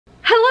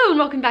and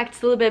welcome back to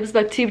the Libib's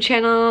BookTube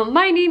channel.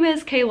 My name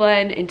is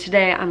Kaylin, and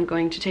today I'm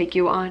going to take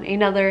you on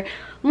another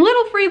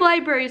little free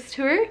libraries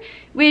tour,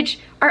 which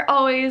are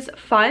always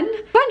fun.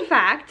 Fun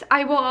fact,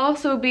 I will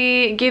also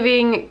be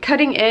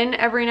cutting in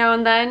every now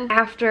and then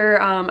after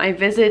I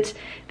visit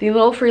the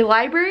little free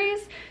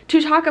libraries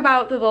to talk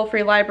about the little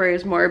free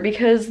libraries more,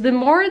 because the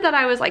more that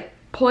I was like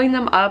pulling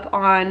them up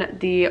on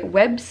the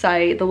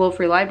website, the little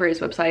free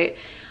libraries website,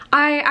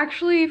 I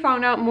actually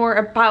found out more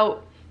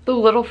about the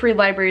little free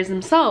libraries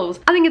themselves.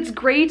 I think it's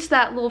great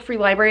that little free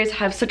libraries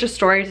have such a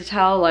story to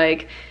tell,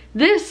 like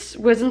this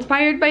was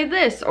inspired by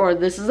this, or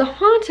this is a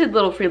haunted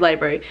little free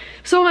library,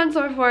 so on and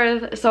so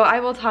forth. So I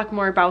will talk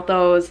more about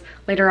those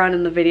later on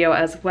in the video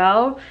as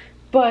well.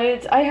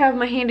 But I have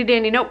my handy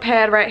dandy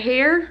notepad right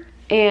here,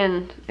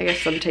 and I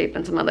guess some tape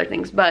and some other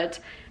things, but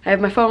I have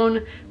my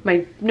phone,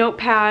 my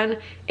notepad,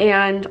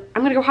 and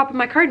I'm gonna go hop in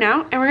my car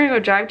now and we're gonna go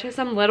drive to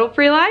some little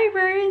free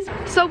libraries.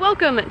 So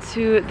welcome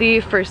to the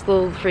first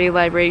little free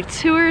library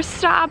tour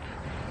stop.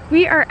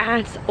 We are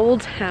at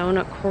Old Town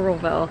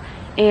Coralville,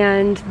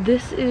 and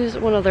this is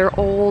one of their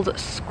old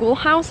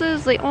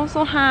schoolhouses. They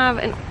also have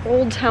an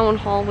old town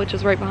hall, which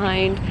is right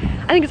behind.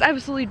 I think it's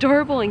absolutely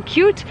adorable and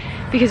cute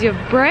because you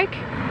have brick,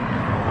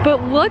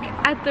 but look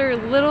at their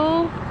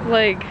little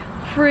like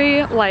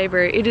free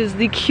library. It is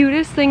the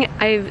cutest thing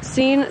I've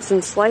seen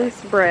since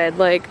sliced bread.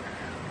 Like,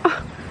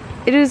 oh,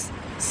 it is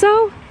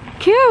so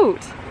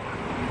cute.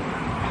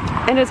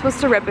 And it's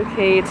supposed to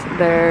replicate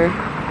their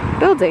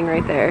building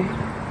right there,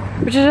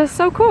 which is just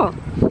so cool.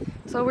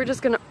 So we're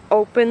just gonna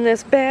open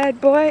this bad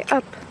boy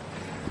up.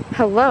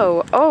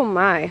 Hello, oh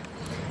my.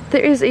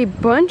 There is a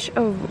bunch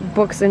of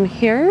books in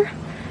here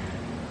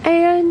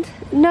and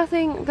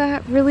nothing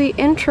that really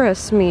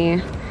interests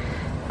me.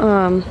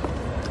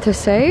 To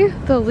say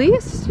the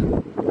least.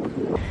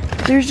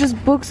 There's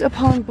just books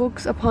upon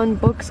books upon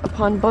books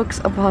upon books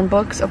upon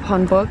books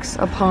upon books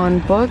upon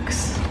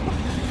books.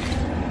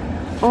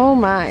 Oh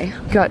my.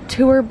 You got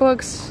tour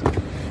books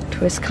to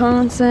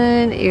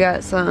Wisconsin. You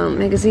got some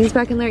magazines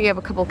back in there. You have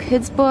a couple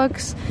kids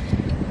books.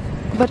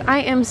 But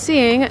I am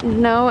seeing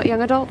no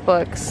young adult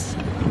books,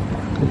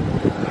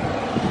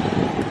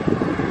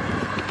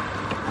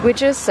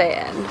 which is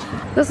sad.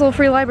 This little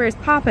free library is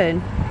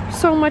popping.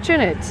 So much in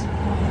it.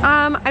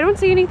 I don't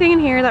see anything in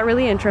here that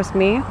really interests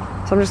me,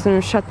 so I'm just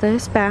gonna shut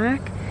this back,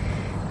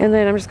 and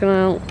then I'm just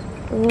gonna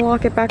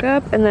lock it back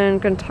up, and then I'm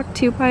gonna talk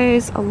to you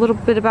guys a little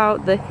bit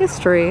about the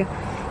history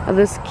of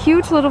this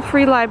cute little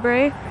free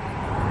library,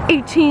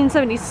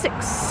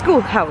 1876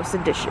 Schoolhouse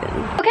Edition.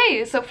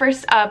 Okay, so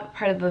first up,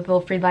 part of the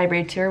little free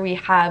library tour, we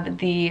have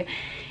the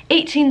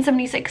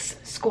 1876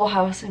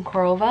 Schoolhouse in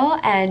Coralville,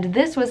 and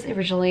this was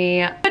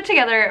originally put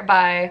together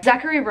by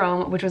Zachary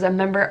Rome, which was a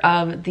member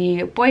of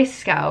the Boy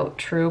Scout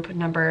troop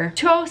number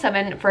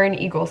 207 for an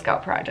Eagle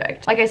Scout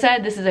project. Like I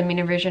said, this is a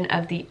mini version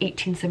of the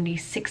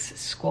 1876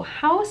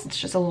 schoolhouse. It's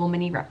just a little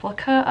mini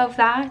replica of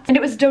that, and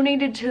it was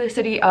donated to the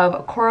city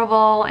of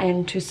Coralville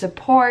and to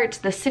support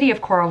the city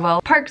of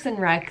Coralville, Parks and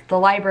Rec, the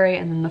library,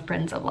 and then the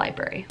Friends of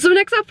Library. So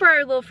next up for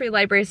our little free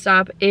library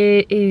stop,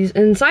 it is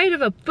inside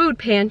of a food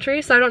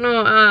pantry, so I don't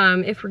know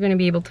if we're gonna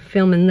be able to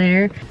film in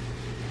there.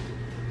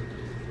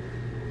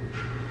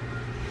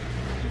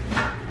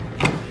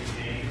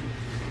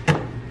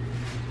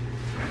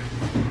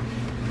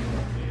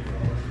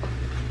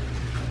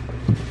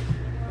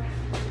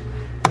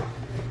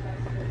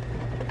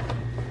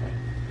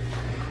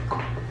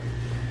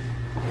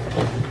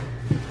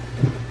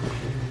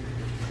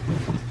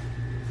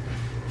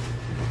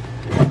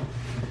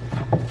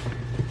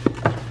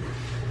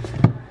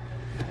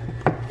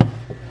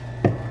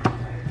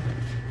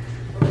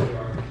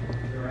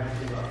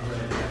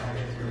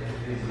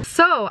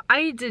 So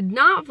I did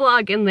not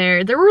vlog in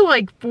there. There were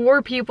like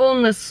 4 people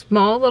in this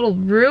small little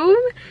room,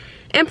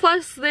 and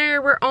plus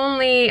there were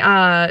only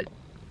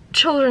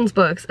children's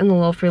books in the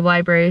little free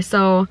library.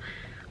 So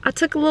I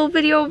took a little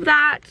video of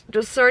that,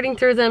 just sorting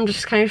through them,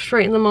 just kind of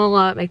straighten them all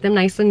up, make them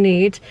nice and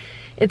neat.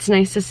 It's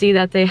nice to see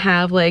that they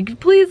have like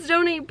please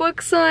donate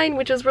book sign,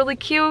 which is really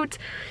cute.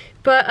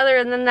 But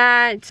other than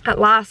that, at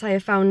last I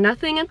have found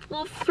nothing at the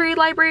little free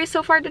library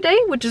so far today,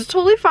 which is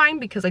totally fine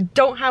because I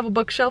don't have a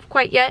bookshelf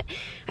quite yet.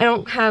 I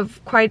don't have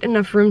quite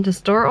enough room to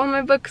store all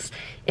my books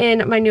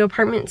in my new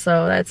apartment,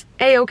 so that's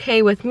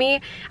a-okay with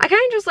me. I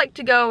kind of just like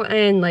to go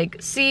and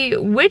like see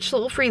which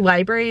little free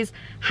libraries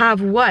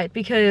have what,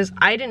 because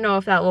I didn't know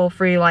if that little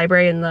free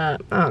library in the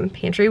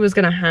pantry was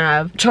gonna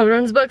have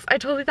children's books. I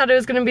totally thought it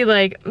was gonna be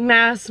like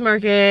mass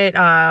market,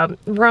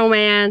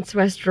 romance,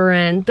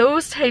 Western,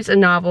 those types of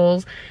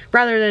novels,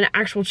 rather than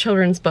actual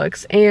children's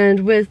books.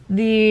 And with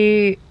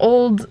the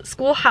old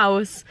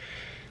schoolhouse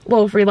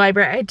little free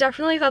library, I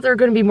definitely thought there were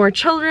going to be more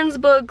children's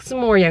books,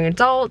 more young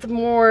adult,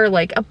 more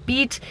like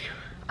upbeat.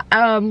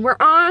 We're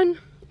on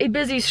a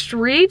busy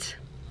street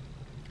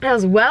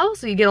as well,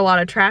 so you get a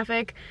lot of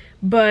traffic,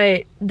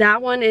 but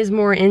that one is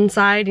more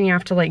inside and you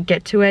have to like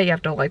get to it. You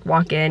have to like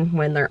walk in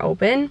when they're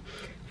open.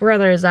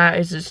 Rather as that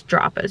is just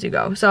drop as you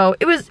go. So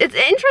it's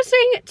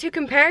interesting to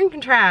compare and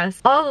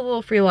contrast all the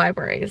little free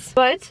libraries.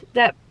 But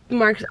that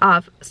marked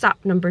off stop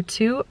number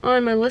 2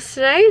 on my list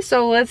today,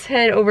 so let's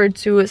head over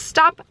to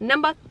stop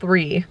number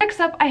 3. Next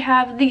up, I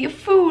have the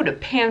food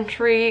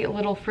pantry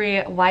little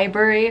free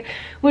library,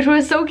 which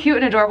was so cute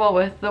and adorable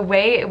with the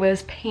way it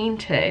was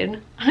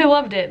painted. I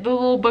loved it, the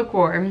little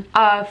bookworm.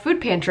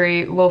 Food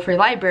pantry little free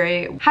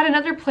library had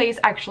another place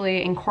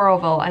actually in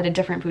Coralville at a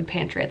different food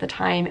pantry at the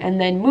time, and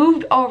then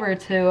moved over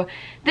to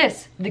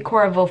this, the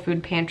Coralville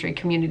Food Pantry,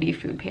 community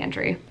food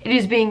pantry. It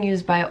is being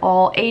used by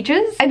all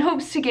ages and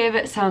hopes to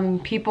give some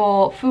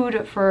people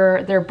food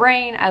for their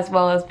brain, as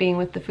well as being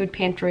with the food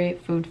pantry,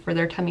 food for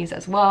their tummies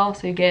as well,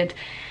 so you get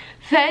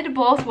fed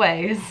both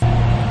ways.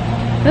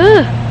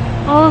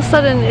 Ugh. All of a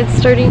sudden it's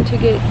starting to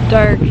get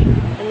dark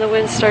and the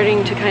wind's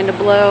starting to kind of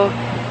blow,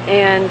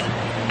 and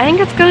I think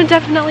it's gonna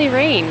definitely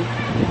rain.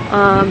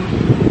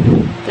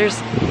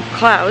 There's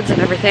clouds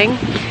and everything.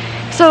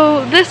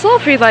 So this little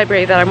free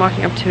library that I'm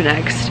walking up to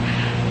next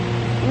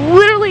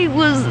literally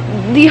was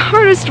the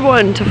hardest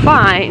one to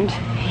find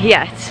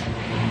yet,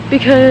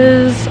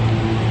 because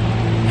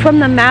from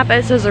the map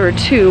it says there were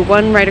 2,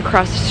 one right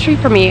across the street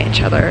from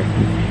each other,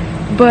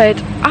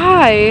 but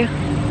I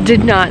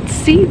did not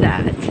see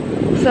that.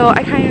 So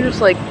I kind of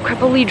just like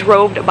creepily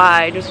drove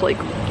by, just like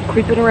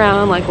creeping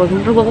around, like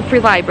looking for little free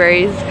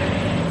libraries,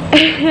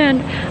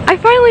 and I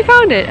finally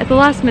found it at the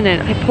last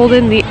minute. I pulled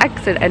in the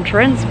exit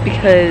entrance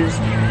because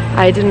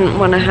I didn't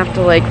want to have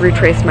to like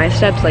retrace my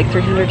steps like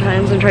 300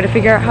 times and try to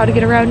figure out how to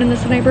get around in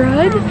this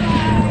neighborhood.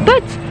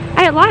 But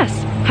I at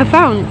last have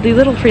found the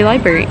little free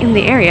library in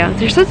the area.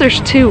 There says there's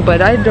 2,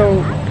 but I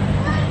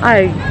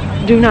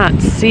do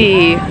not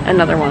see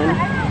another one.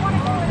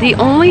 The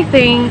only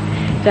thing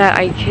that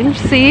I can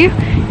see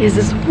is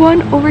this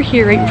one over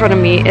here right in front of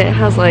me. It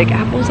has like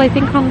apples, I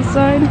think, on the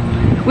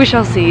side. We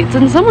shall see. It's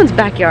in someone's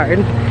backyard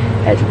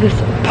at this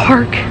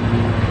park.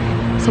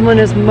 Someone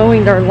is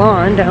mowing their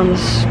lawn down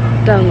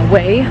the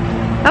way.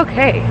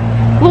 Okay,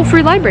 little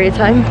free library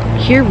time.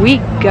 Here we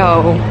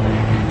go.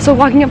 So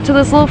walking up to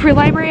this little free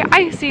library,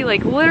 I see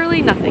like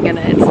literally nothing in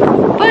it.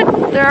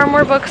 But there are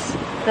more books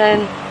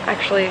than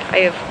actually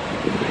I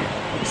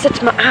have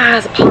set my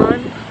eyes upon.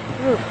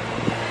 Ooh.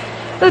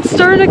 It's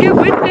starting to get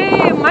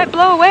windy, it might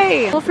blow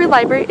away. Little free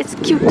library, it's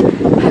cute.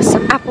 It has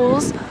some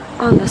apples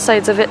on the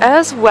sides of it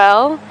as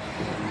well.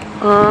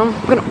 I'm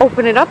gonna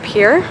open it up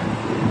here.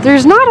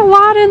 There's not a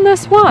lot in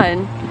this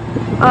one.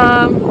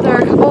 There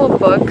are a couple of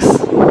books.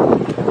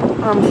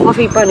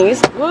 Fluffy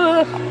bunnies.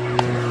 Whoa.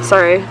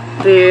 Sorry,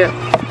 the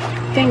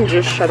thing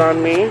just shut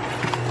on me.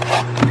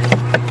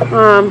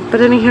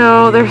 But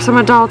anyhow, there's some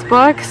adult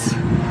books,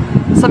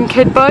 some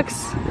kid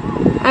books,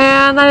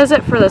 and that is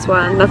it for this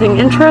one. Nothing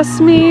interests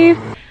me.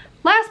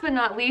 Last but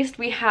not least,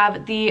 we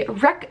have the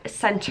rec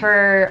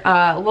center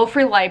little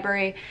free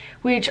library,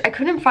 which I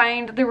couldn't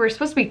find. There were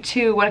supposed to be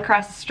 2, one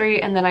across the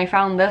street, and then I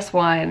found this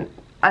one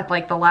at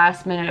like the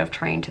last minute of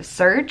trying to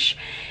search.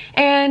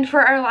 And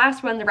for our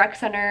last one, the rec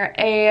center,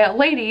 a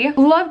lady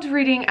loved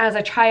reading as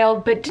a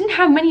child but didn't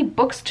have many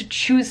books to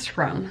choose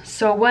from.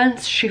 So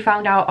once she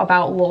found out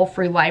about little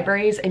free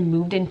libraries and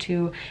moved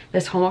into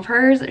this home of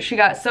hers, she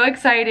got so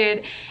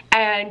excited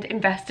and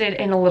invested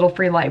in a little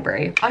free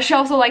library. She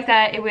also liked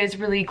that it was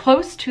really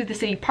close to the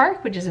city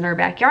park, which is in our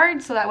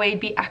backyard, so that way it'd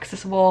be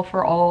accessible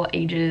for all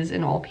ages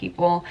and all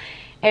people.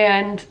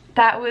 And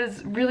that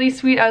was really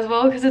sweet as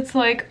well, because it's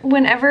like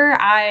whenever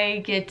I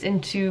get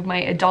into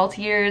my adult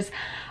years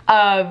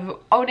of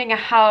owning a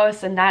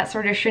house and that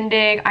sort of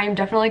shindig, I'm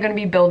definitely going to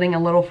be building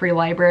a little free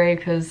library,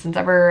 because since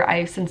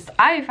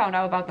I found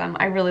out about them,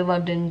 I really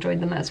loved and enjoyed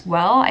them as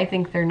well. I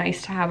think they're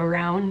nice to have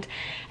around,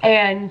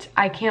 and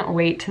I can't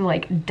wait to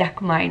like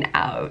deck mine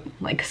out,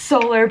 like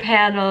solar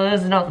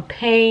panels and all the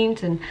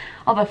paint and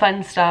all the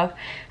fun stuff.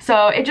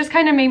 So it just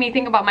kind of made me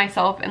think about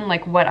myself and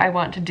like what I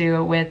want to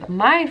do with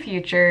my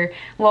future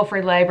little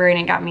free library,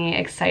 and it got me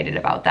excited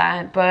about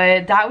that.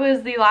 But that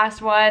was the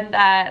last one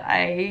that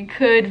I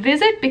could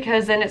visit,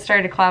 because then it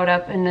started to cloud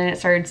up and then it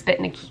started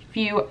spitting a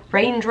few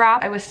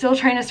raindrops. I was still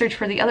trying to search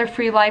for the other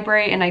free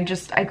library and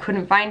I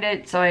couldn't find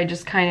it, so I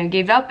just kind of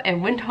gave up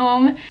and went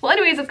home. Well,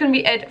 anyways, that's gonna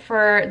be it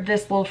for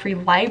this little free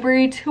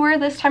library tour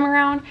this time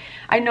around.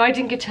 I know I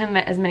didn't get to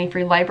as many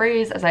free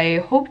libraries as I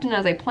hoped and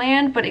as I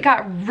planned, but it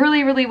got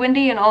really, really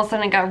windy, and all of a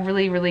sudden it got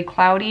really, really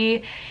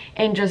cloudy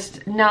and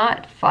just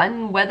not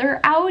fun weather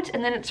out,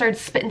 and then it started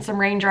spitting some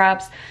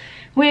raindrops,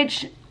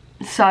 which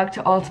sucked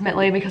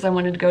ultimately, because I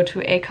wanted to go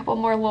to a couple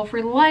more little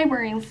free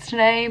libraries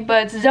today.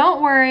 But don't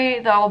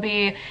worry, there'll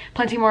be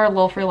plenty more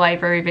little free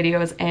library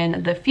videos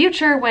in the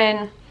future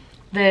when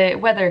the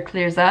weather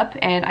clears up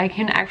and I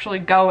can actually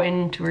go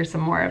and tour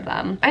some more of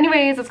them.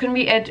 Anyways, that's gonna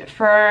be it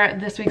for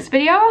this week's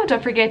video.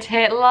 Don't forget to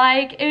hit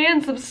like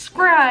and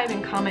subscribe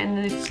and comment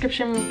in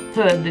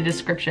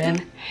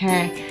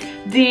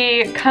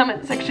the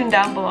comment section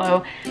down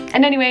below.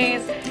 And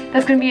anyways,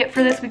 that's gonna be it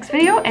for this week's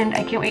video, and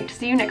I can't wait to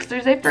see you next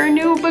Thursday for a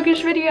new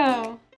bookish video.